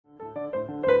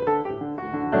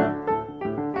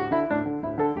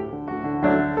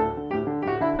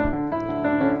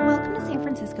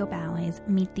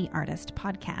Meet the Artist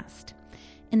podcast.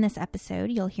 In this episode,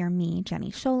 you'll hear me,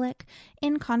 Jenny Scholich,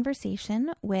 in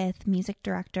conversation with music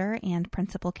director and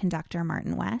principal conductor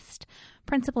Martin West,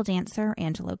 principal dancer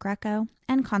Angelo Greco,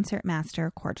 and concert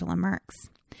master Cordula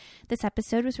Merks. This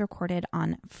episode was recorded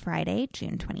on Friday,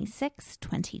 June 26,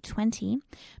 2020,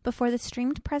 before the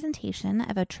streamed presentation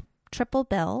of a triple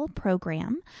bill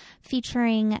program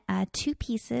featuring two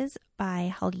pieces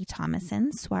by Helgi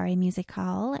Thomasson, Soirée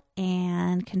Musicale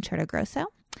and Concerto Grosso,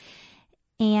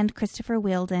 and Christopher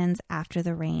Wheeldon's After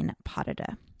the Rain, Pas de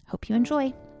Deux. Hope you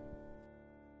enjoy.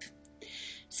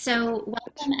 So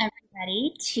welcome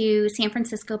everybody to San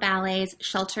Francisco Ballet's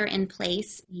Shelter in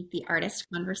Place Meet the Artist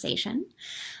conversation.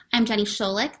 I'm Jenny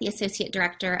Scholich, the Associate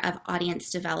Director of Audience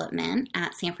Development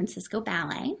at San Francisco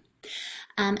Ballet.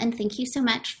 And thank you so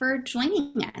much for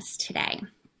joining us today.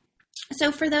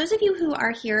 So for those of you who are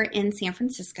here in San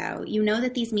Francisco, you know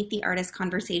that these Meet the Artist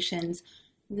conversations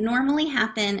normally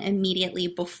happen immediately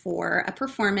before a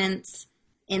performance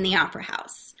in the Opera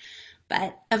House.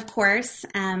 But of course,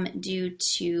 due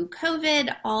to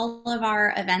COVID, all of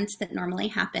our events that normally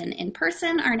happen in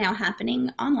person are now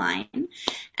happening online.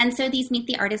 And so these Meet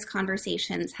the Artist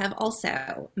conversations have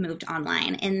also moved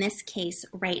online, in this case,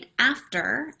 right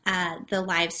after the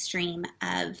live stream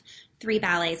of 3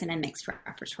 ballets and a mixed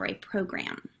repertory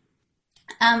program.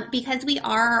 Because we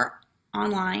are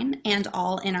online and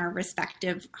all in our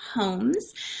respective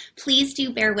homes, please do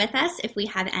bear with us if we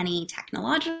have any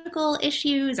technological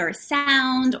issues or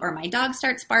sound or my dog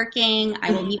starts barking.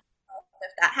 I will mute myself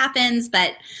if that happens,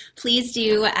 but please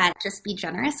do just be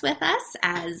generous with us,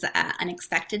 as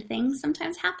unexpected things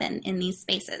sometimes happen in these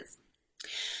spaces.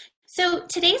 So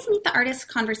today's Meet the Artist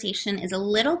conversation is a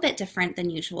little bit different than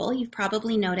usual. You've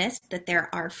probably noticed that there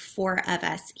are 4 of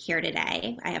us here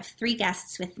today. I have 3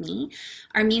 guests with me: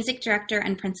 our music director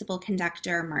and principal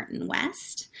conductor, Martin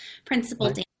West, principal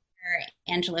dancer,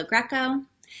 Angelo Greco,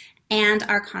 and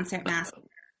our concert master,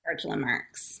 Cordula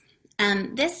Merks.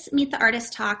 This Meet the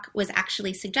Artist talk was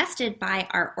actually suggested by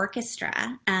our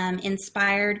orchestra,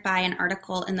 inspired by an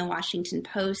article in the Washington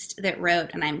Post that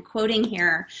wrote, and I'm quoting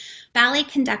here, "Ballet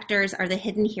conductors are the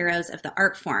hidden heroes of the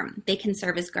art form. They can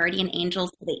serve as guardian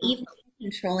angels for the evening,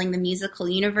 controlling the musical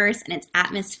universe and its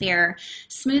atmosphere,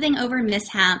 smoothing over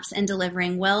mishaps and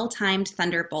delivering well-timed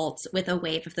thunderbolts with a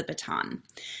wave of the baton.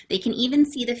 They can even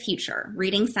see the future,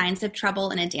 reading signs of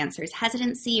trouble in a dancer's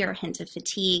hesitancy or hint of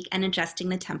fatigue and adjusting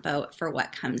the tempo for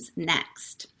what comes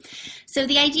next." So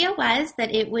the idea was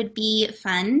that it would be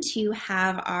fun to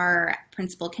have our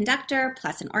principal conductor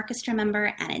plus an orchestra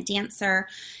member and a dancer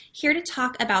here to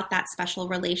talk about that special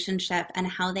relationship and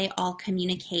how they all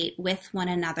communicate with one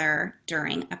another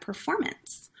during a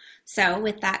performance. So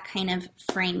with that kind of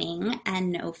framing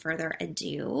and no further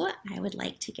ado, I would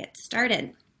like to get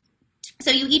started. So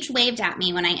you each waved at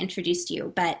me when I introduced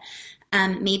you, but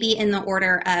maybe in the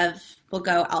order of, we'll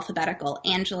go alphabetical: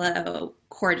 Angelo,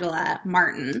 Cordula,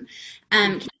 Martin.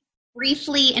 Can you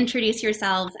briefly introduce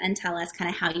yourselves and tell us kind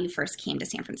of how you first came to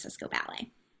San Francisco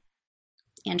Ballet?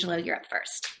 Angelo, you're up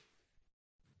first.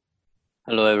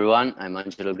 Hello, everyone. I'm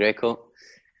Angelo Greco.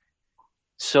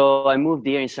 So I moved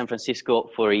here in San Francisco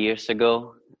 4 years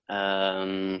ago.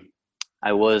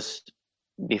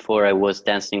 Before I was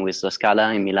dancing with La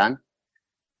Scala in Milan,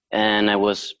 and I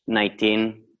was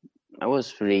 19. I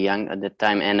was really young at the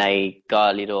time, and I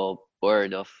got a little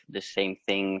bored of the same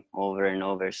thing over and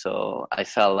over. So I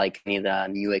felt like I need a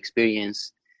new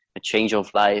experience, a change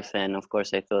of life, and of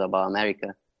course I thought about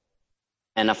America.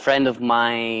 And a friend of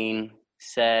mine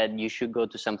said, "You should go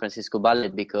to San Francisco Ballet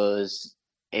because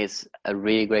it's a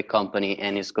really great company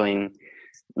and it's going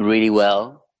really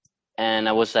well." And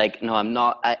I was like, "No, I'm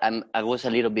not." I was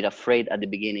a little bit afraid at the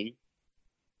beginning,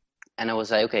 and I was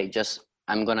like, "Okay,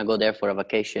 I'm gonna go there for a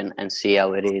vacation and see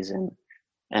how it is,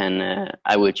 and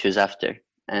I will choose after."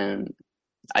 And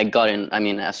I got in. I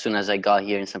mean, as soon as I got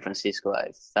here in San Francisco,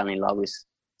 I fell in love with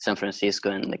San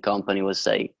Francisco, and the company was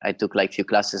like, I took like few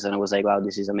classes, and I was like, "Wow,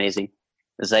 this is amazing."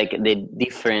 It's like the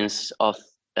difference of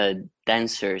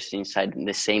dancers inside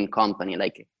the same company.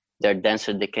 Like there are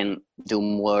dancers that can do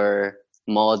more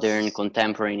modern,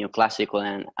 contemporary, classical,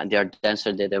 and there are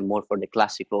dancers that are more for the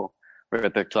classical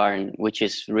repertoire, which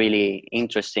is really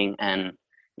interesting and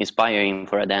inspiring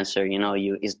for a dancer.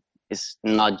 It's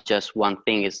not just one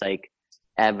thing. It's like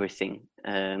everything.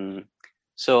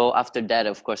 So after that,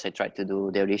 of course, I tried to do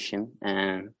the audition,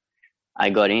 and I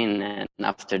got in. And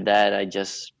after that, I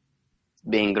just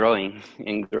been growing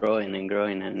and growing and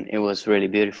growing, and it was really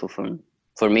beautiful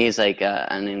for me. It's like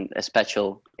a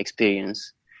special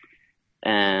experience,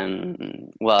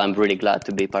 and well, I'm really glad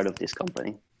to be part of this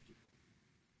company.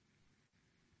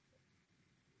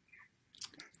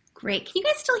 Great. Can you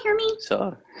guys still hear me?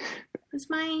 So, Is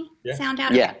my sound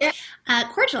out? yeah. Okay.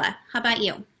 Cordula, how about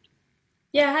you?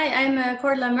 Yeah, hi, I'm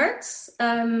Cordula Mertz.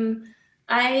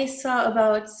 I saw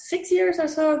about 6 years or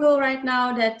so ago right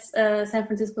now that San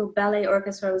Francisco Ballet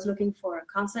Orchestra was looking for a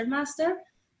concertmaster,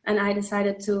 and I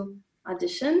decided to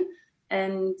audition,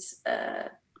 and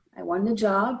I won the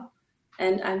job,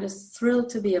 and I'm just thrilled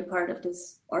to be a part of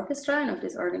this orchestra and of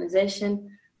this organization.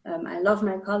 I love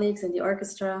my colleagues in the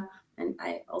orchestra, and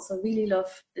I also really love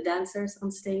the dancers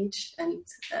on stage, and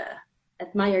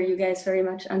admire you guys very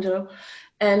much, Angelo.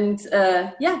 And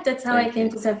that's how I came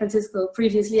to San Francisco.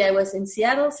 Previously, I was in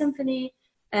Seattle Symphony,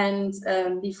 and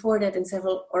before that in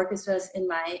several orchestras in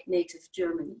my native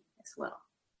Germany as well.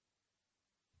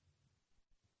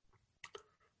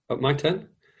 My turn.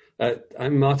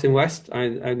 I'm Martin West.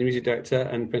 I'm the music director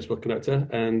and principal conductor,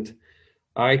 and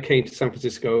I came to San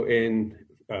Francisco in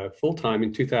full-time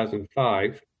in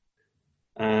 2005,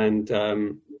 and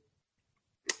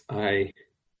I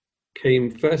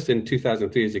came first in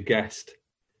 2003 as a guest,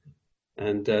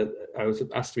 and I was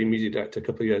asked to be music director a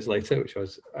couple of years later, which I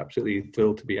was absolutely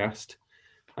thrilled to be asked.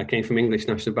 I came from English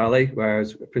National Ballet, where I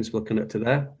was a principal conductor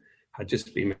there. I'd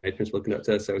just been made principal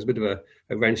conductor, so it was a bit of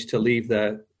a wrench to leave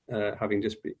there, having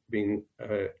just been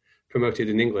promoted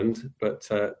in England. But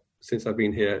since I've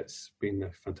been here, it's been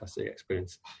a fantastic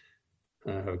experience.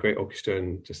 I have a great orchestra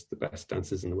and just the best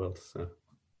dancers in the world. So.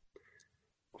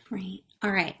 Great.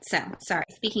 All right. So, sorry.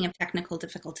 Speaking of technical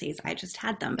difficulties, I just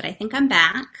had them, but I think I'm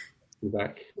back. You're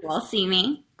back. You all see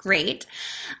me. Great.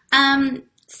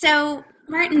 So,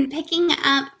 Martin, picking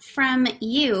up from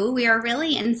you, we are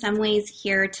really in some ways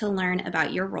here to learn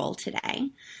about your role today.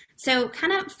 So,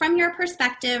 kind of from your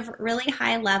perspective, really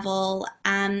high level,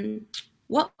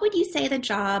 what would you say the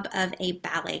job of a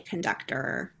ballet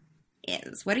conductor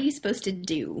is? What are you supposed to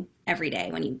do every day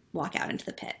when you walk out into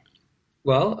the pit?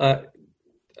 Well,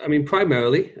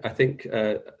 primarily, I think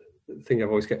the thing I've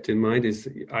always kept in mind is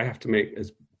I have to make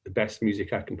the best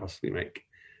music I can possibly make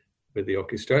with the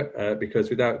orchestra, because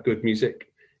without good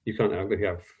music, you can't really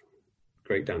have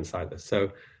great dance either.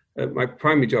 So my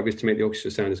primary job is to make the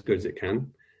orchestra sound as good as it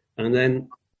can, and then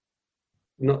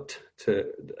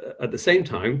at the same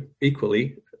time,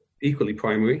 equally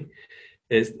primary,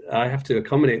 is I have to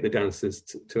accommodate the dancers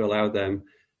to allow them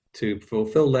to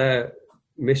fulfill their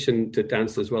mission to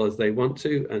dance as well as they want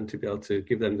to, and to be able to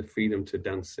give them the freedom to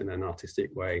dance in an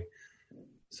artistic way,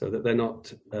 so that they're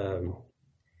not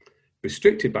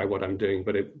restricted by what I'm doing,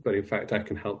 but in fact I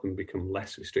can help them become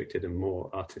less restricted and more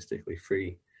artistically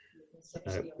free,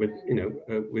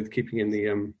 with keeping in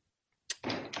the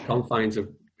confines of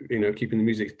keeping the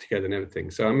music together and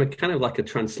everything. So I'm kind of like a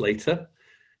translator.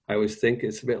 I always think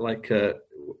it's a bit like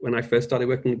when I first started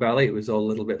working in ballet, it was all a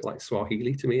little bit like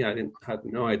Swahili to me. I had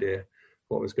no idea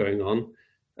what was going on,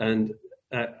 and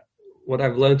what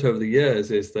I've learned over the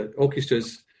years is that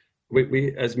orchestras,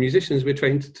 we as musicians, we're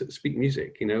trained to speak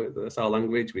music. That's our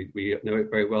language. We know it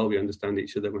very well. We understand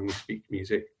each other when we speak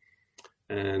music,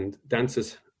 and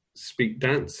dancers speak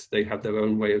dance. They have their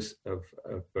own way of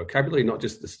vocabulary, not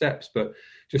just the steps, but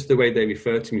just the way they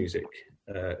refer to music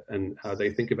and how they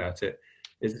think about it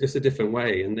is just a different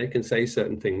way. And they can say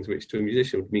certain things which to a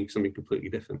musician would mean something completely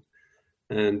different.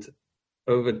 And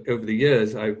over the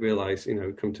years, I've realized,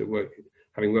 come to work,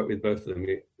 having worked with both of them,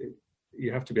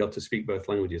 you have to be able to speak both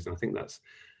languages. And I think that's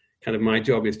kind of my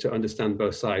job, is to understand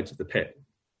both sides of the pit,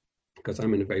 because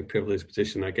I'm in a very privileged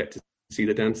position. I get to see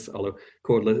the dance, although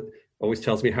Cordula always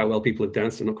tells me how well people have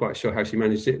danced. I'm not quite sure how she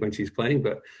managed it when she's playing,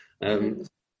 but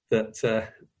that's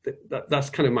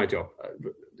kind of my job.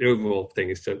 The overall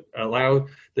thing is to allow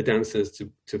the dancers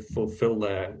to fulfill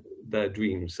their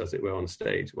dreams, as it were, on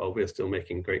stage, while we're still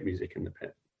making great music in the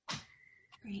pit.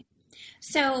 Great.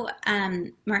 So,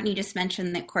 Martin, you just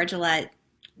mentioned that Cordula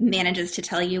manages to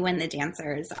tell you when the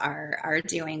dancers are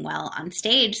doing well on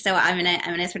stage. So I'm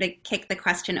gonna sort of kick the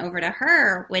question over to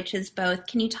her, which is both,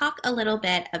 can you talk a little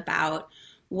bit about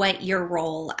what your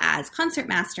role as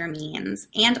concertmaster means,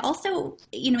 and also,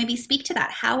 maybe speak to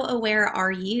that. How aware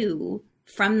are you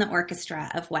from the orchestra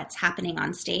of what's happening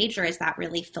on stage, or is that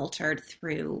really filtered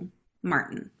through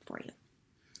Martin for you?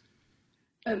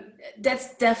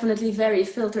 That's definitely very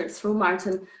filtered through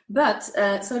Martin. But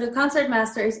so the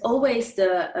concertmaster is always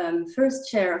the first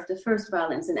chair of the first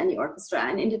violins in any orchestra.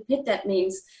 And in the pit, that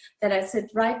means that I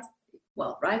sit right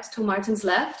to Martin's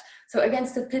left, so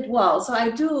against the pit wall. So I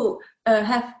do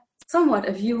have somewhat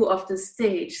a view of the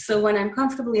stage. So when I'm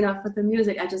comfortable enough with the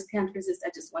music, I just can't resist. I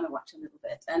just want to watch a little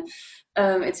bit.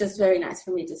 And it's just very nice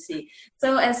for me to see.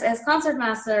 So as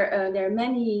concertmaster, there are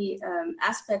many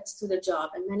aspects to the job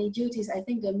and many duties. I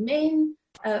think the main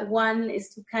one is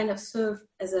to kind of serve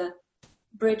as a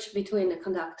bridge between the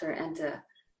conductor and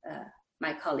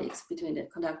my colleagues, between the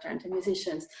conductor and the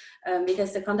musicians,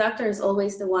 because the conductor is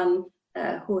always the one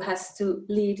who has to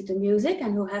lead the music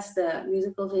and who has the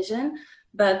musical vision.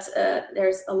 But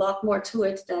there's a lot more to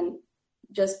it than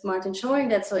just Martin showing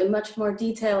that. So in much more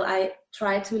detail, I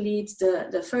try to lead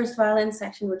the first violin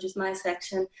section, which is my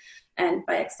section, and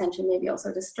by extension, maybe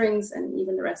also the strings and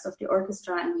even the rest of the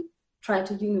orchestra. And we try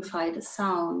to unify the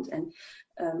sound and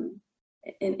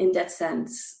in that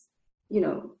sense,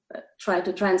 try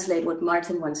to translate what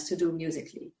Martin wants to do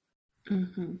musically.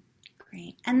 Mm-hmm.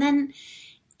 Great. And then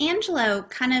Angelo,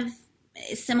 kind of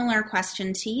a similar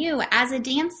question to you. As a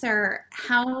dancer,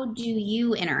 how do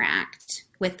you interact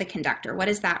with the conductor? What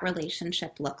does that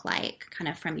relationship look like, kind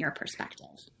of from your perspective?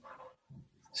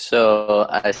 So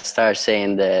I start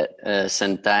saying that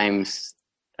sometimes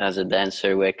as a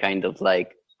dancer, we're kind of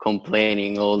like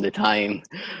complaining all the time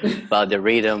about the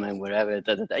rhythm and whatever.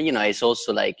 It's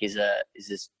also like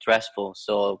it's stressful.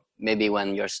 So maybe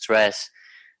when you're stressed,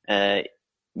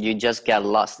 you just get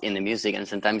lost in the music, and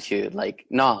sometimes you like,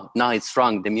 no, it's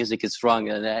wrong. The music is wrong,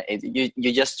 and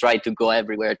you just try to go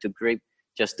everywhere to grip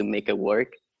just to make it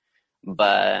work.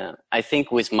 But I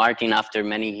think with Martin, after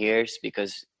many years,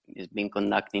 because he's been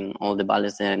conducting all the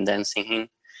ballets that I'm dancing in,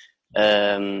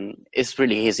 it's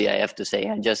really easy, I have to say.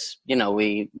 I just,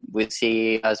 we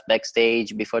see us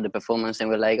backstage before the performance and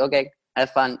we're like, okay,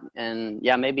 have fun. And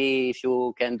yeah, maybe if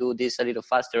you can do this a little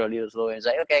faster or a little slower, it's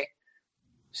like, okay,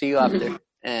 see you after.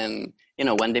 And,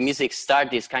 when the music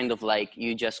starts, it's kind of like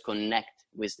you just connect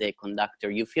with the conductor.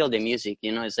 You feel the music,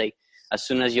 it's like as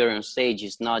soon as you're on stage,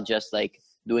 it's not just like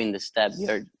doing the step.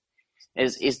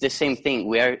 It's the same thing.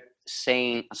 We are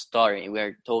saying a story, we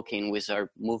are talking with our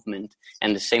movement,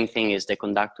 and the same thing is the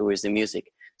conductor with the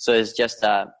music. So it's just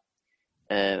a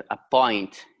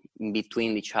point in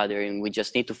between each other, and we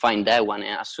just need to find that one,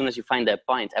 and as soon as you find that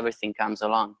point, everything comes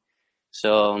along.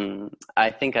 So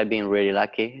I think I've been really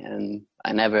lucky, and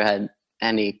I never had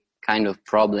any kind of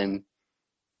problem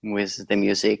with the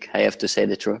music, I have to say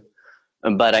the truth.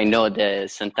 But I know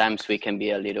that sometimes we can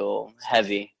be a little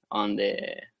heavy on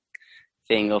the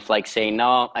thing of like saying,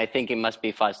 no, I think it must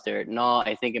be faster. No,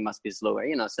 I think it must be slower.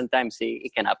 Sometimes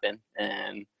it can happen.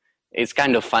 And it's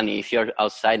kind of funny. If you're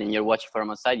outside and you're watching from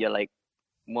outside, you're like,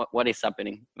 what is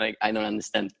happening? Like, I don't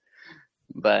understand.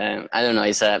 But I don't know.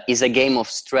 It's a game of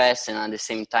stress and at the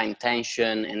same time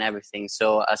tension and everything.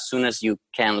 So as soon as you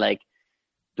can like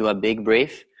do a big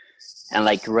breath and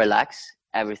like relax,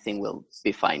 everything will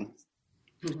be fine.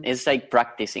 Mm-hmm. It's like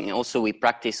practicing. Also, we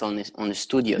practice on the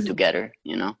studio together,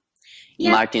 Yeah.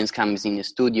 Martins comes in the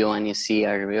studio and you see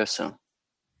our rehearsal.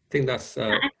 I think that's...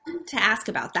 I wanted to ask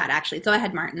about that, actually. Go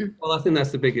ahead, Martin. Well, I think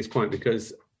that's the biggest point,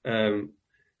 because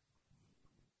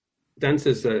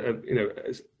dancers,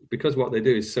 because what they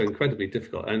do is so incredibly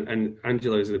difficult. And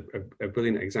Angelo is a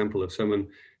brilliant example of someone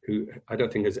who I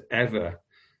don't think has ever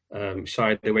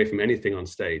shied away from anything on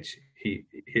stage.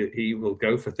 He will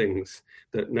go for things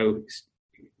that no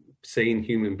sane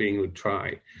human being would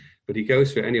try. But he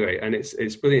goes for it anyway, and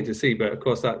it's brilliant to see. But of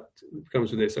course, that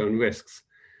comes with its own risks.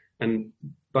 And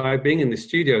by being in the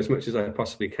studio as much as I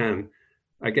possibly can,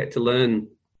 I get to learn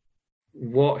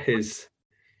what his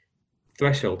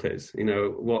threshold is.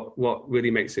 What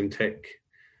really makes him tick.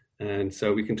 And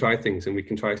so we can try things, and we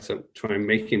can try and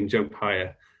make him jump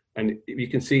higher. And you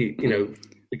can see,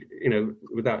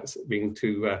 without being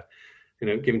too,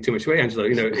 giving too much away, Angelo,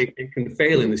 it can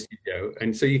fail in the studio,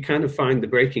 and so you kind of find the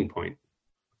breaking point.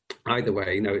 Either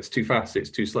way, it's too fast,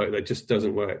 it's too slow, that just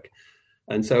doesn't work.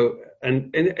 And so, and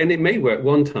it may work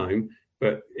one time,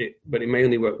 but it may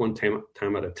only work one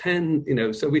time out of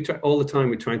 10, so we try all the time,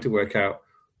 we're trying to work out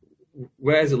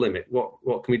where's the limit,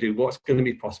 what can we do, what's going to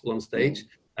be possible on stage.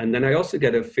 And then I also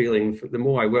get a feeling, the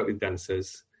more I work with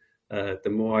dancers,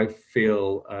 the more I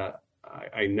feel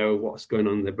I know what's going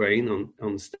on in the brain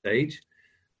on stage.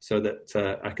 So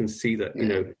that I can see that,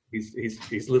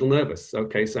 he's a little nervous.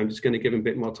 Okay, so I'm just going to give him a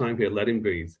bit more time here, let him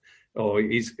breathe. Or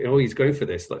he's going for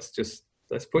this.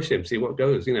 Let's push him, see what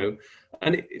goes, And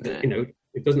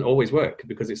it doesn't always work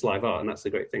because it's live art, and that's the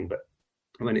great thing. But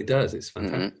when it does, it's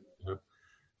fantastic.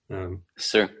 Mm-hmm.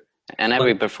 Sure, and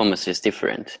every performance is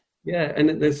different. Yeah,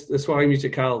 and there's the Soirée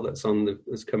Musicale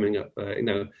that's coming up.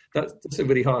 That's a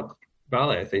really hard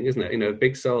ballet, I think, isn't it?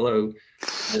 Big solo,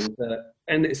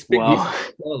 and it's big. Wow.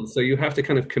 So you have to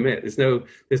kind of commit. There's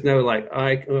no like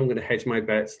I'm going to hedge my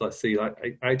bets. Let's see.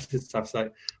 Like I just have to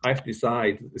I have to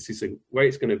decide this is the way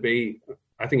it's going to be.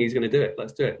 I think he's going to do it.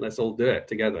 Let's do it. Let's all do it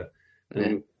together.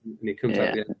 And it comes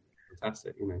out the end.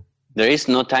 Fantastic, There is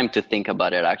no time to think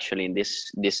about it. Actually,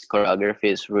 this choreography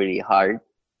is really hard,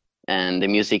 and the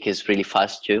music is really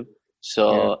fast too.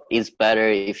 So it's better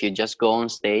if you just go on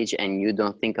stage and you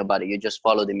don't think about it. You just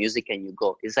follow the music and you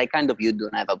go. It's like kind of you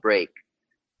don't have a break.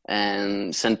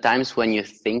 And sometimes when you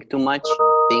think too much,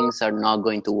 things are not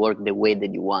going to work the way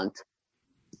that you want.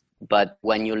 But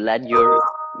when you let your,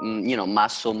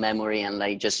 muscle memory and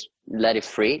like just let it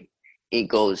free, it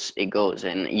goes,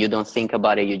 and you don't think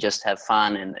about it. You just have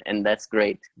fun, and that's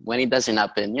great. When it doesn't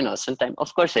happen, sometimes,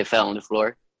 of course, I fell on the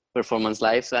floor. Performance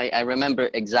live. So I remember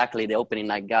exactly the opening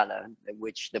night gala,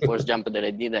 which the first jump that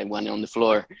I did, I went on the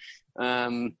floor.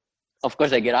 Of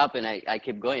course, I get up and I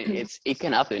keep going. It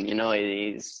can happen,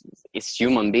 it's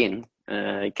human being.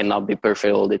 It cannot be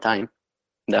perfect all the time.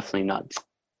 Definitely not.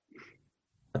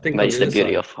 I think, but it's the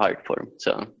beauty of art form.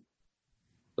 So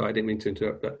I didn't mean to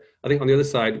interrupt, but I think on the other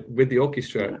side with the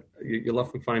orchestra, you'll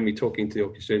often find me talking to the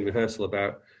orchestra in rehearsal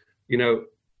about,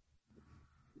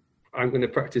 I'm going to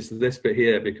practice this bit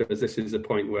here because this is a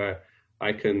point where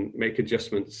I can make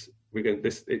adjustments.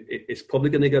 It's probably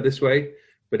going to go this way,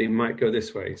 but it might go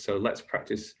this way. So let's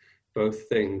practice both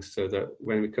things so that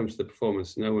when it comes to the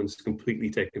performance, no one's completely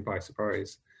taken by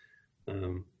surprise.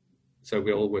 So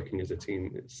we're all working as a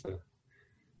team. It's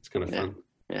kind of fun.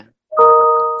 Yeah,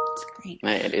 it's great.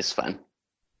 It is fun.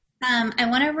 I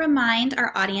want to remind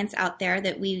our audience out there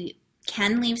that we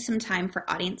can leave some time for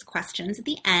audience questions at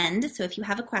the end. So if you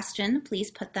have a question,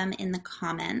 please put them in the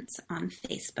comments on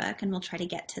Facebook and we'll try to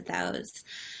get to those.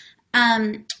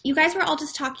 You guys were all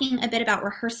just talking a bit about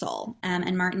rehearsal,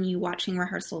 and Martin, you watching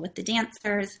rehearsal with the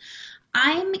dancers.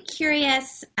 I'm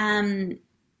curious,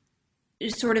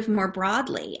 sort of more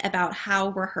broadly about how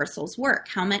rehearsals work.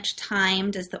 How much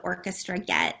time does the orchestra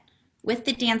get with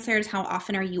the dancers? How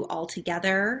often are you all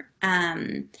together?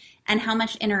 And how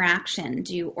much interaction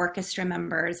do orchestra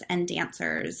members and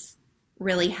dancers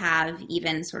really have,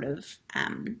 even sort of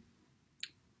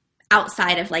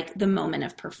outside of like the moment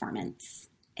of performance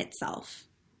itself?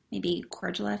 Maybe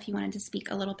Cordula, if you wanted to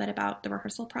speak a little bit about the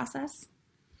rehearsal process.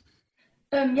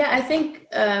 I think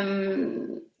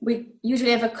we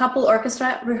usually have a couple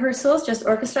orchestra rehearsals, just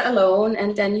orchestra alone,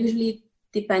 and then usually,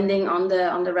 depending on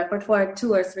the repertoire,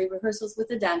 2 or 3 rehearsals with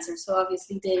the dancers. So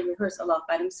obviously they rehearse a lot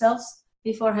by themselves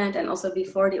beforehand, and also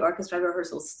before the orchestra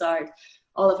rehearsals start,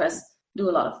 all of us do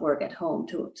a lot of work at home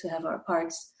to have our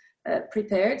parts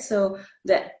prepared. So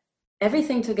that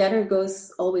everything together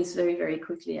goes always very, very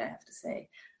quickly, I have to say.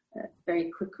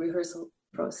 Very quick rehearsal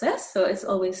process. So it's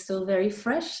always still very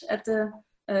fresh at the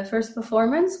first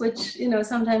performance, which,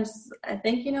 sometimes I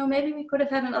think, maybe we could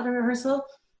have had another rehearsal,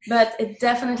 but it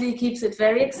definitely keeps it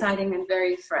very exciting and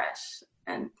very fresh.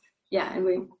 And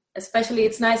we, especially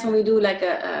it's nice when we do like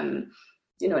a,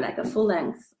 like a full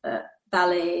length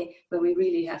ballet where we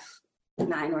really have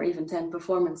 9 or even 10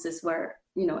 performances where,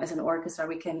 as an orchestra,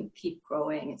 we can keep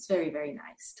growing. It's very, very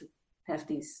nice to have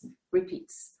these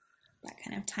repeats. That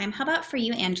kind of time. How about for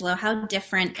you, Angelo? How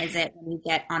different is it when you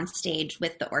get on stage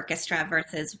with the orchestra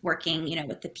versus working,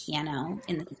 with the piano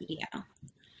in the studio?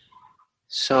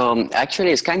 So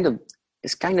actually, it's kind of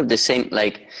the same.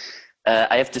 Like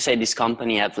I have to say, this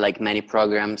company have like many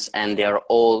programs, and they are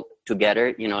all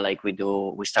together. Like we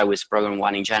start with program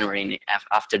 1 in January, and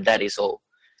after that is all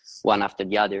one after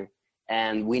the other,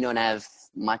 and we don't have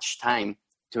much time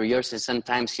to rehearse. And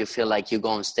sometimes you feel like you go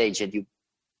on stage and you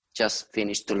just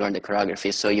finished to learn the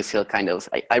choreography, so you feel kind of.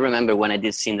 I remember when I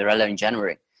did Cinderella in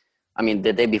January. I mean,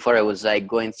 the day before I was like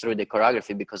going through the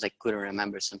choreography because I couldn't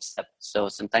remember some steps. So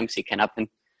sometimes it can happen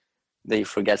that you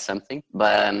forget something.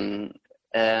 But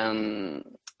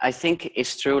I think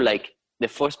it's true. Like the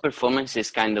first performance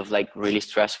is kind of like really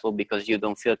stressful because you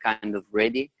don't feel kind of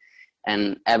ready,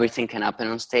 and everything can happen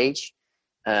on stage.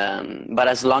 But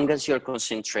as long as you're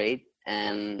concentrate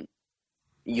and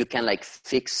you can like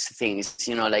fix things,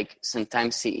 like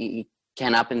sometimes it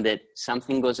can happen that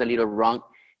something goes a little wrong.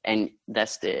 And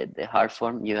that's the hard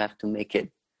form. You have to make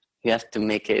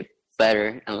it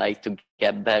better and like to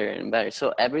get better and better.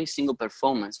 So every single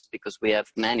performance, because we have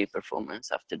many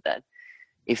performances after that,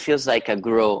 it feels like a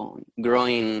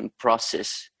growing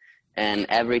process, and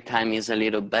every time is a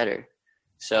little better.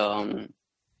 So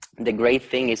the great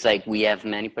thing is like we have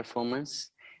many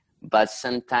performances, but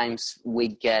sometimes we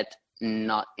get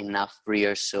not enough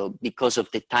rehearsal because of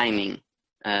the timing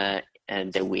that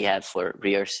we have for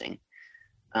rehearsing.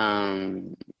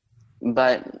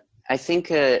 But I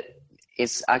think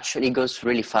it's actually goes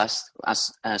really fast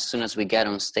as soon as we get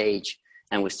on stage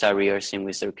and we start rehearsing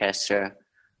with the orchestra.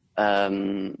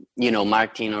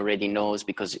 Martin already knows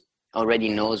because already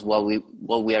knows what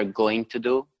we are going to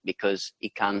do, because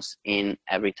it comes in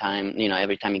every time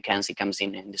he comes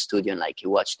in the studio, and like you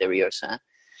watch the rehearsal.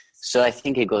 So I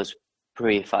think it goes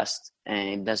pretty fast, and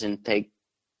it doesn't take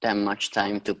that much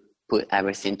time to put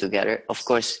everything together. Of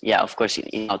course, in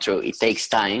outro it takes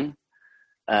time,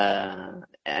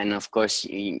 and of course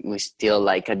we still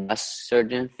like adjust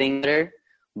certain things there,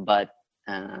 but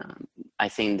I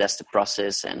think that's the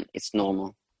process, and it's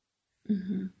normal.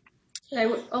 Mm-hmm. I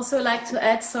would also like to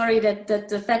add, that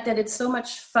the fact that it's so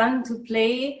much fun to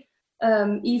play,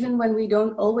 even when we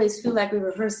don't always feel like we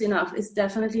rehearsed enough, is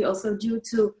definitely also due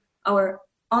to our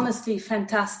honestly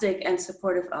fantastic and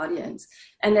supportive audience.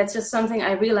 And that's just something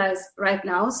I realize right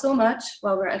now so much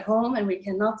while we're at home and we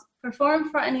cannot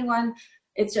perform for anyone.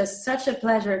 It's just such a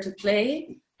pleasure to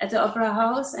play at the Opera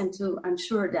House and to, I'm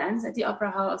sure, dance at the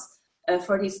Opera House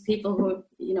for these people who,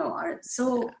 are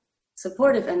so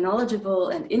supportive and knowledgeable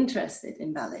and interested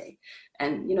in ballet.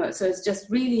 And, so it's just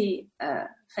really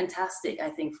fantastic, I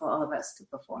think, for all of us to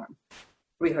perform,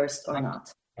 rehearsed or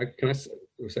not. Can I say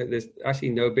there's actually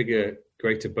no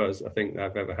greater buzz I think that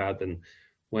I've ever had than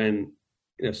when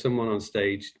someone on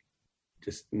stage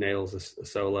just nails a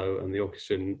solo and the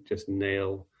orchestra just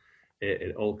nail it.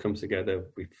 It all comes together.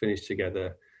 We finish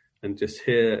together, and just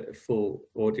hear a full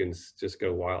audience just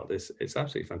go wild. It's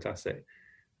absolutely fantastic.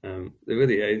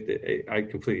 I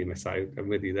completely miss that. I'm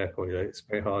with you there, Cordelia. It's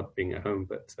very hard being at home,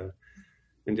 but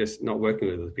and just not working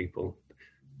with other people.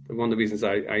 One of the reasons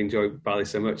I enjoy ballet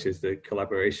so much is the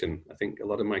collaboration. I think a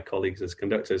lot of my colleagues as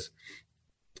conductors,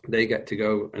 they get to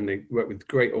go and they work with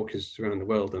great orchestras around the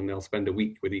world, and they'll spend a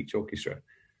week with each orchestra,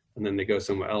 and then they go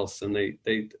somewhere else, and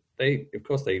they of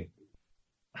course they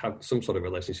have some sort of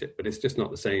relationship, but it's just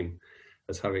not the same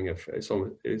as having it's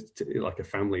like a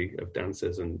family of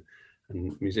dancers and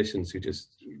musicians who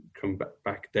just come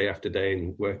back day after day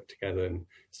and work together and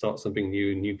start something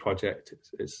new project.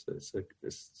 It's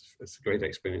a great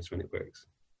experience when it works.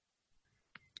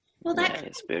 Well,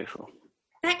 it's beautiful.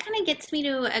 That kind of gets me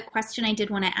to a question I did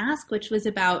want to ask, which was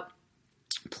about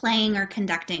playing or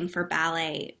conducting for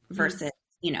ballet versus,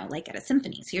 like at a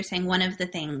symphony. So you're saying one of the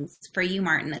things for you,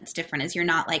 Martin, that's different is you're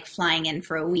not like flying in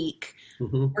for a week,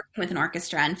 working with an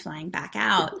orchestra and flying back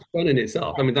out. It's fun in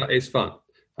itself. I mean, that is fun.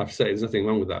 I have to say, there's nothing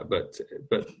wrong with that, but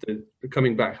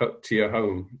coming back to your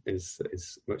home is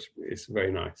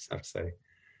very nice, I have to say.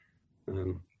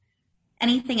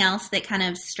 Anything else that kind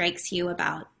of strikes you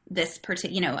about this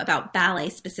particular, about ballet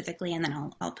specifically, and then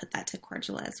I'll put that to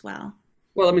Cordula as well.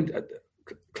 Well, I mean,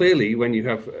 clearly, when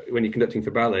you're conducting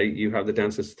for ballet, you have the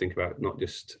dancers to think about, not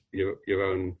just your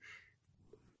own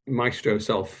maestro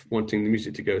self wanting the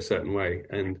music to go a certain way,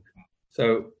 and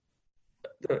so.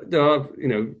 There are,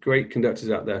 great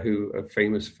conductors out there who are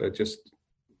famous for just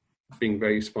being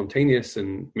very spontaneous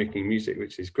and making music,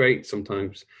 which is great.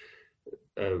 Sometimes,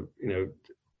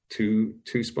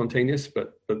 too spontaneous,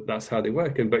 but that's how they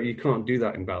work. But you can't do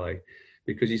that in ballet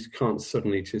because you can't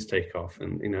suddenly just take off.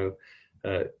 And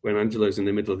when Angelo's in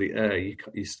the middle of the air, you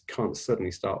can't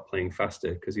suddenly start playing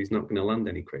faster because he's not going to land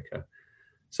any quicker.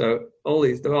 So all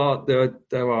these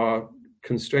there are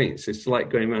constraints. It's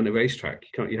like going around a racetrack.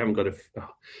 You haven't got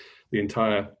the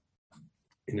entire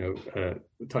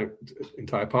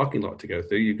entire parking lot to go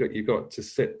through. You've got to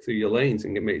sit through your lanes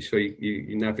and make sure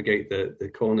you navigate the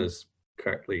corners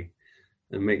correctly,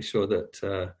 and make sure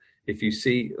that if you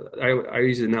see, I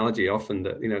use an analogy often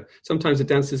that sometimes the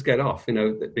dancers get off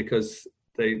because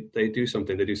they do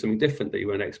something different that you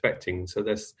weren't expecting, so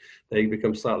they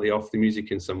become slightly off the music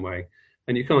in some way.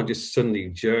 And you can't just suddenly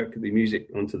jerk the music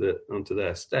onto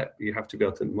their step. You have to be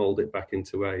able to mold it back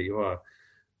into where you are.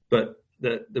 But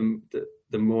the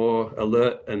more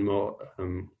alert and more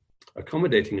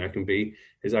accommodating I can be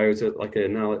is I always like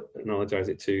analogize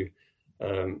it to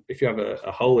if you have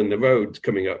a hole in the road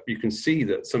coming up, you can see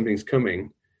that something's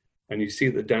coming, and you see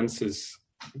that the dancer's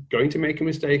going to make a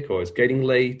mistake or is getting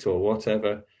late or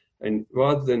whatever. And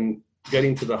rather than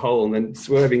getting to the hole and then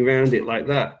swerving around it like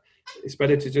that, it's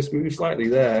better to just move slightly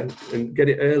there and get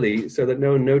it early so that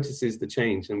no one notices the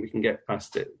change and we can get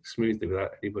past it smoothly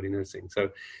without anybody noticing. So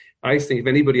I think if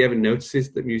anybody ever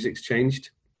notices that music's changed,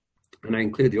 and I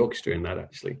include the orchestra in that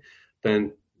actually,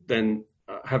 then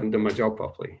I haven't done my job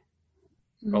properly,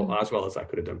 or as well as I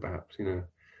could have done perhaps,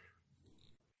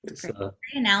 It's great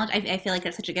analogy. I feel like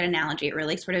that's such a good analogy. It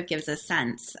really sort of gives a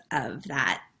sense of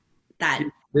that.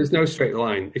 There's no straight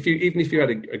line. Even if you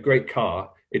had a great car,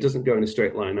 it doesn't go in a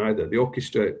straight line either. The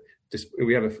orchestra,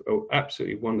 we have an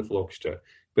absolutely wonderful orchestra,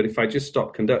 but if I just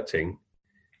stopped conducting,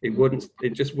 it wouldn't.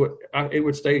 It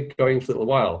would stay going for a little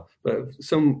while, but at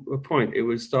some point it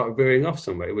would start veering off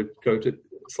somewhere. It would go to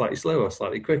slightly slower,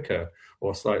 slightly quicker,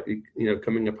 or slightly,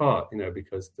 coming apart,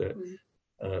 because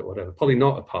whatever, probably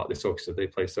not apart, this orchestra, they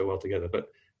play so well together, but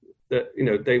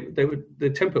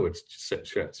the tempo would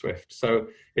swift. So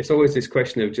it's always this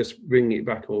question of just bringing it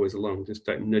back always along, just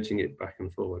like nudging it back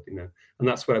and forward, and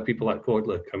that's where people like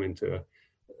Cordula come into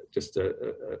just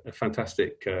a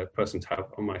fantastic person to have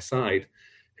on my side,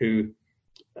 who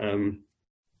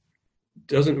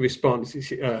doesn't respond.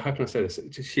 How can I say this?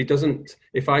 She doesn't,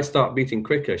 if I start beating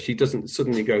quicker, she doesn't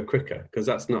suddenly go quicker, because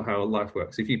that's not how life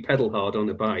works. If you pedal hard on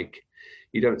a bike,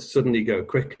 you don't suddenly go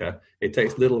quicker. It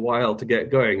takes a little while to get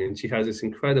going. And she has this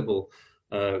incredible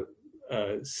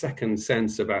second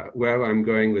sense about where I'm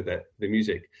going with the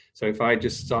music. So if I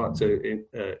just start to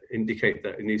indicate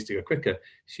that it needs to go quicker,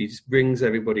 she just brings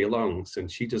everybody along, and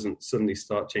she doesn't suddenly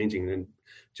start changing and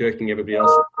jerking everybody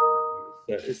else.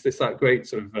 It's this like great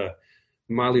sort of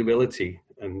malleability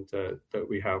and that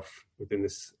we have within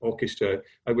this orchestra.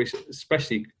 I wish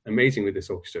especially amazing with this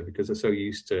orchestra, because they're so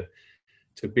used to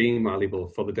being malleable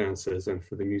for the dancers and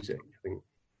for the music, I think.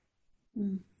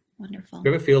 Wonderful. Do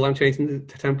you ever feel I'm changing the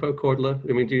tempo, Cordula?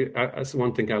 I mean, that's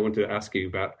one thing I wanted to ask you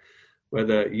about,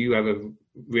 whether you ever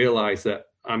realize that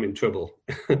I'm in trouble.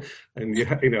 And I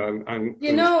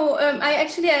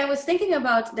was thinking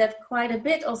about that quite a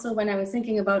bit also when I was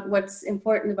thinking about what's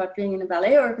important about being in a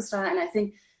ballet orchestra. And I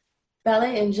think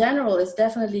ballet in general is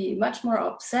definitely much more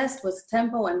obsessed with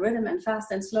tempo and rhythm and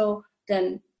fast and slow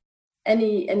than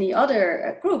any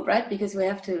other group, right? Because we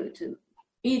have to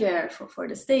be there for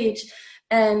the stage.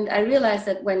 And I realized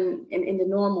that when in the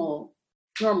normal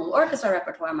orchestra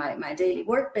repertoire, my daily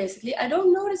work, basically, I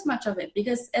don't notice much of it,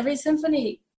 because every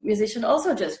symphony musician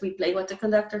also we play what the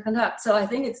conductor conducts. So I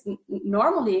think it's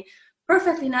normally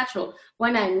perfectly natural.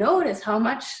 When I notice how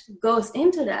much goes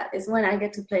into that is when I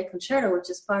get to play concerto, which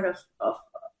is part of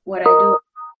what I do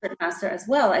as master as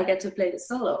well. I get to play the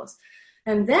solos.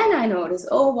 And then I notice,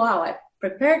 oh, wow, I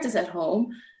prepared this at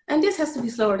home, and this has to be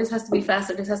slower, this has to be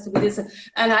faster, this has to be this.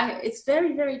 And it's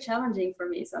very, very challenging for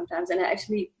me sometimes. And I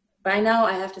actually, by now,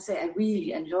 I have to say, I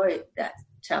really enjoy that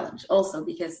challenge also,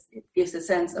 because it gives a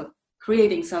sense of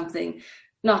creating something,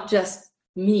 not just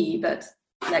me, but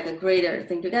like a greater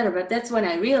thing together. But that's when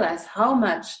I realized how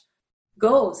much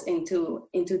goes into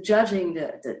judging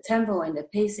the tempo and the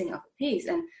pacing of a piece.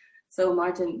 And so,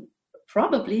 Martin,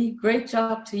 probably great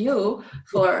job to you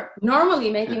for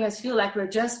normally making us feel like we're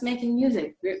just making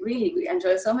music. We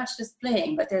enjoy so much just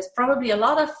playing, but there's probably a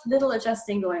lot of little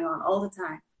adjusting going on all the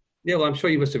time. Yeah, well, I'm sure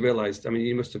you must have realized, I mean,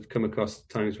 you must have come across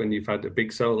times when you've had a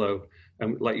big solo,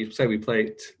 and like you say, we play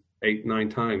it 8-9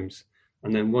 times,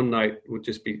 and then one night would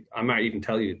just be, I might even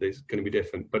tell you there's going to be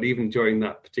different, but even during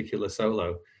that particular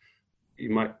solo,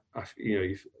 I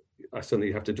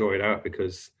suddenly have to draw it out,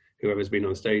 because whoever's been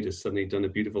on stage has suddenly done a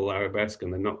beautiful arabesque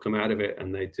and they're not come out of it,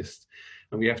 and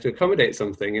we have to accommodate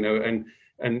something, and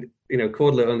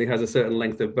Cordula only has a certain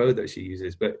length of bow that she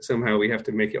uses, but somehow we have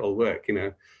to make it all work,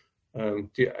 Do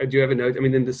you ever know? I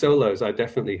mean, in the solos, I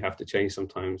definitely have to change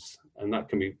sometimes, and that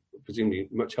can be presumably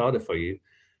much harder for you,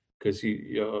 because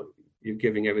you're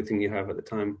giving everything you have at the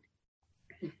time.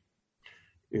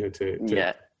 You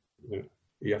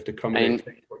have to accommodate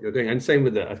what you're doing, and same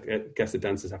with I guess the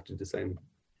dancers have to do the same.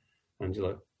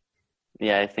 Angelo.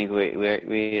 Yeah, I think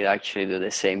we actually do the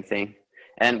same thing,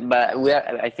 but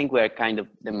I think we're kind of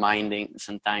demanding.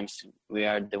 Sometimes we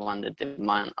are the one that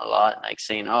demand a lot, like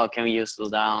saying, "Oh, can you slow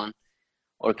down?"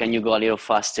 Or can you go a little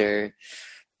faster?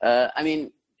 I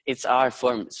mean, it's art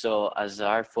form. So as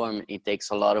art form, it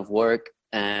takes a lot of work.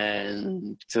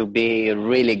 And to be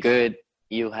really good,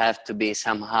 you have to be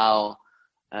somehow,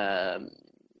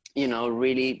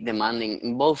 really demanding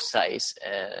in both sides.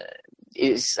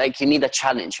 It's like you need a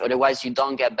challenge. Otherwise, you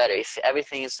don't get better. If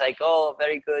everything is like, oh,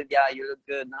 very good. Yeah, you look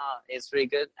good. No, it's really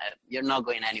good. You're not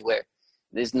going anywhere.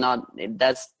 That's not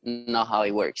how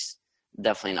it works.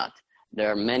 Definitely not. There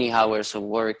are many hours of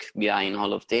work behind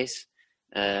all of this.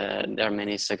 There are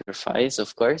many sacrifices,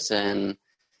 of course. And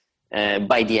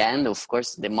by the end, of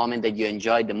course, the moment that you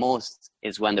enjoy the most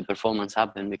is when the performance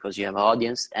happens, because you have an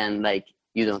audience and like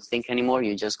you don't think anymore.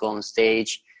 You just go on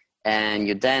stage and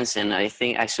you dance. And I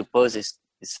suppose it's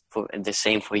for the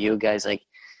same for you guys. Like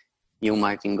you,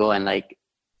 Martin, go and like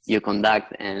you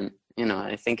conduct, and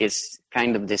I think it's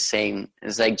kind of the same.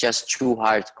 It's like just two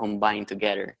hearts combined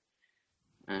together.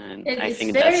 And I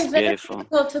think that's beautiful. It's very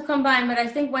difficult to combine, but I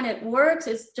think when it works,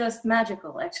 it's just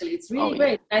magical, actually. It's really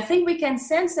great. I think we can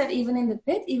sense that even in the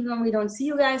pit, even when we don't see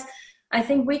you guys. I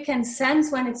think we can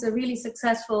sense when it's a really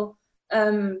successful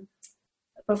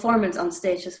performance on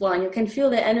stage as well. And you can feel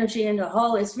the energy in the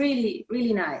hall. It's really,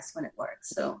 really nice when it works.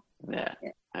 So yeah.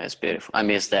 That's beautiful. I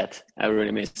miss that. I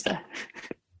really miss that.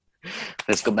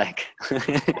 Let's go back.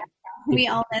 We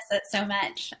all miss it so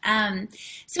much.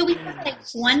 So we have like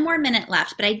 1 more minute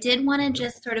left, but I did want to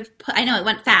just sort of put, I know it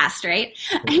went fast, right?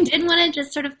 I did want to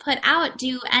just sort of put out,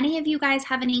 do any of you guys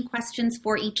have any questions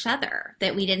for each other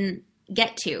that we didn't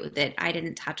get to, that I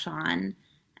didn't touch on,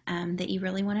 that you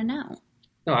really want to know?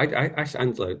 No,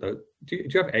 Angelo, though, do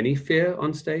you have any fear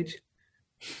on stage?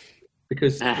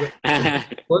 Because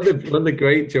one of the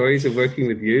great joys of working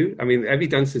with you, I mean, every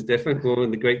dancer is different. One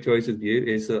of the great joys of you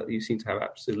is that you seem to have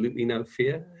absolutely no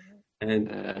fear.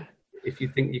 And if you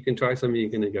think you can try something, you're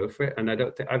going to go for it. And I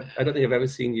don't think I've ever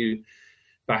seen you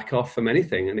back off from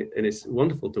anything. And it's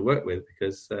wonderful to work with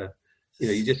because,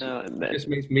 it just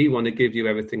makes me want to give you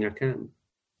everything I can.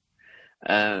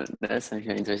 That's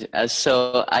actually interesting.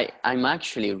 So I'm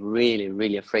actually really,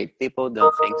 really afraid. People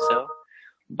don't think so.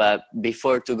 But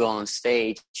before to go on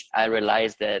stage, I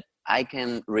realized that I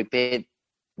can repeat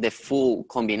the full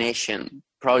combination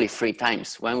probably 3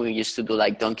 times. When we used to do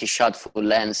like donkey shot full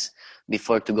length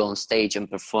before to go on stage and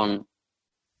perform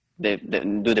do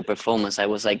the performance, I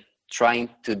was like trying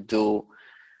to do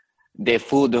the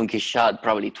full donkey shot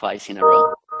probably twice in a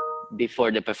row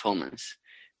before the performance.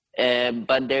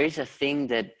 But there is a thing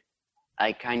that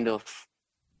I kind of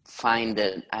find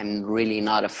that I'm really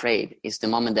not afraid is the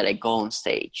moment that I go on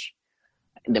stage.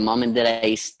 The moment that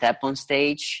I step on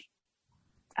stage,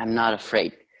 I'm not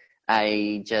afraid.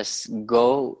 I just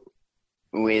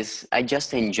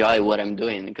enjoy what I'm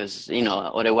doing because,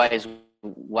 otherwise,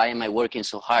 why am I working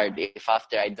so hard if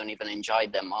after I don't even enjoy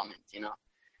the moment,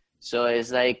 So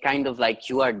it's like kind of like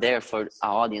you are there for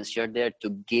our audience. You're there to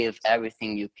give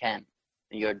everything you can.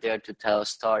 You're there to tell a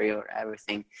story or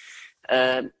everything.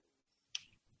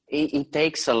 It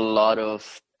takes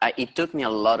it took me a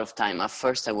lot of time. At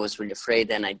first I was really afraid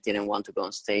and I didn't want to go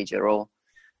on stage at all.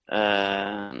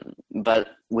 But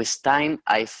with time,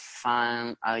 I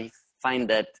find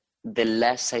that the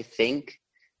less I think,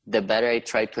 the better I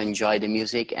try to enjoy the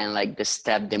music and like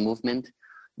the movement,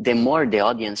 the more the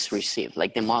audience receive,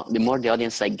 like the more the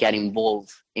audience like get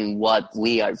involved in what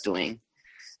we are doing.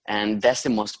 And that's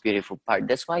the most beautiful part.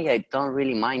 That's why I don't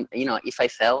really mind, if I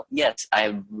fail, yes,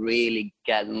 I really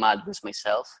get mad with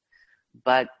myself,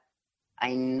 but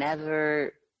I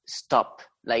never stop.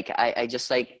 Like I just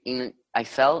like, I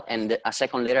fell and a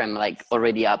second later I'm like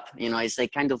already up, it's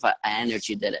like kind of an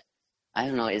energy that, I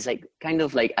don't know, it's like kind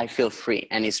of like I feel free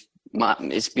and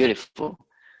it's beautiful.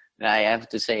 I have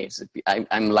to say,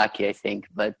 I'm lucky, I think,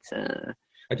 but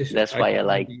that's why I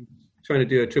like trying to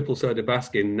do a triple soda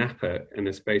basket Napa in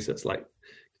a space that's like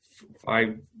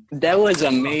 5. That was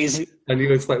amazing. And he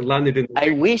was like landed in. I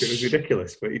wish it was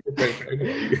ridiculous, but he did it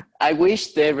anyway. I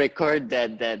wish they record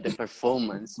the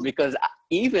performance because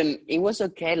even it was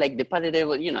okay. Like the pas de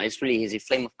deux, it's really easy.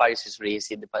 Flame of Paris is really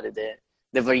easy. The pas de deux,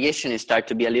 the variation start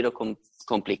to be a little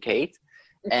complicated.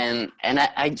 And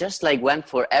I just like went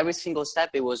for every single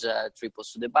step. It was a triple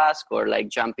to the basque or like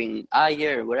jumping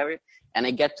higher or whatever. And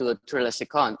I get to a tour la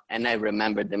seconde and I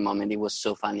remember the moment. It was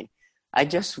so funny. I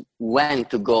just went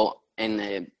to go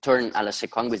and turn a la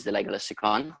seconde with the leg a la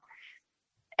seconde.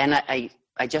 And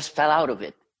I just fell out of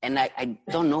it. And I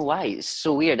don't know why. It's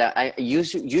so weird.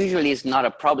 Usually it's not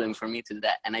a problem for me to do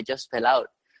that. And I just fell out.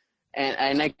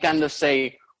 And I kind of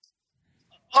say,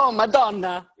 "Oh,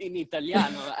 Madonna," in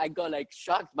Italiano. I got like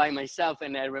shocked by myself.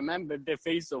 And I remember the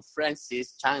face of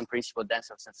Francis Chang, principal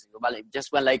dancer of San Francisco Ballet,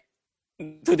 just went like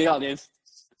to the audience.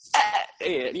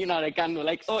 They kind of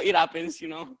like, "Oh, it happens,"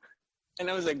 And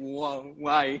I was like, "Wow,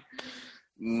 why?"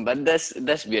 But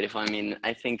that's beautiful. I mean,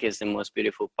 I think it's the most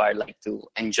beautiful part, like to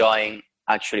enjoying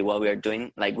actually what we are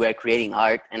doing. Like we are creating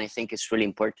art, and I think it's really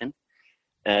important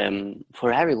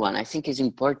for everyone. I think it's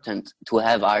important to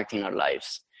have art in our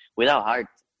lives. Without art,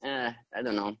 I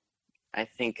don't know. I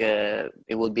think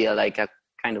it would be like a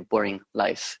kind of boring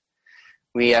life.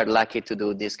 We are lucky to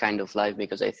do this kind of life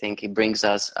because I think it brings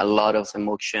us a lot of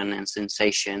emotion and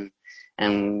sensation,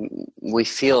 and we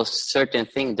feel certain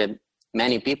things that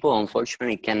many people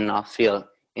unfortunately cannot feel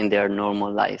in their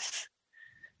normal life.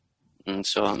 And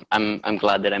so I'm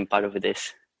glad that I'm part of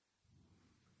this.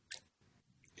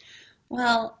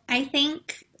 Well, I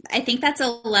think that's a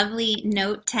lovely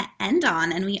note to end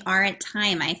on, and we are at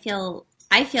time. I feel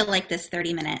like this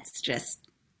 30 minutes just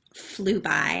flew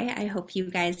by. I hope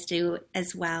you guys do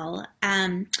as well.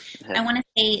 I want to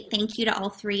say thank you to all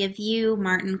three of you,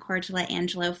 Martin, Cordula,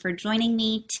 Angelo, for joining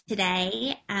me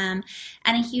today. And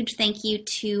a huge thank you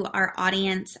to our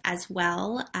audience as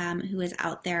well, who is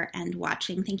out there and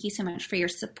watching. Thank you so much for your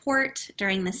support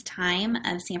during this time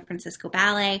of San Francisco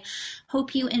Ballet.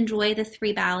 Hope you enjoy the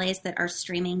 3 ballets that are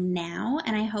streaming now,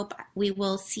 and I hope we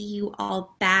will see you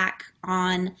all back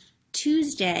on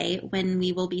Tuesday, when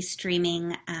we will be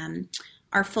streaming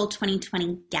our full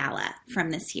 2020 gala from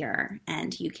this year.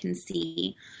 And you can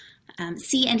see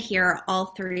and hear all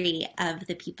three of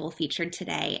the people featured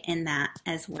today in that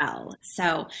as well.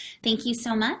 So thank you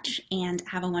so much, and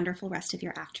have a wonderful rest of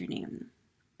your afternoon.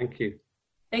 Thank you.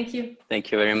 Thank you.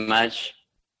 Thank you very much.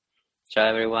 Ciao,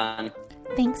 everyone.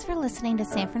 Thanks for listening to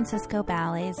San Francisco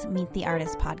Ballet's Meet the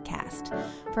Artist podcast.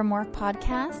 For more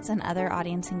podcasts and other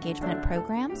audience engagement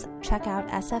programs, check out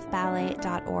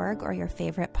sfballet.org or your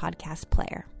favorite podcast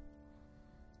player.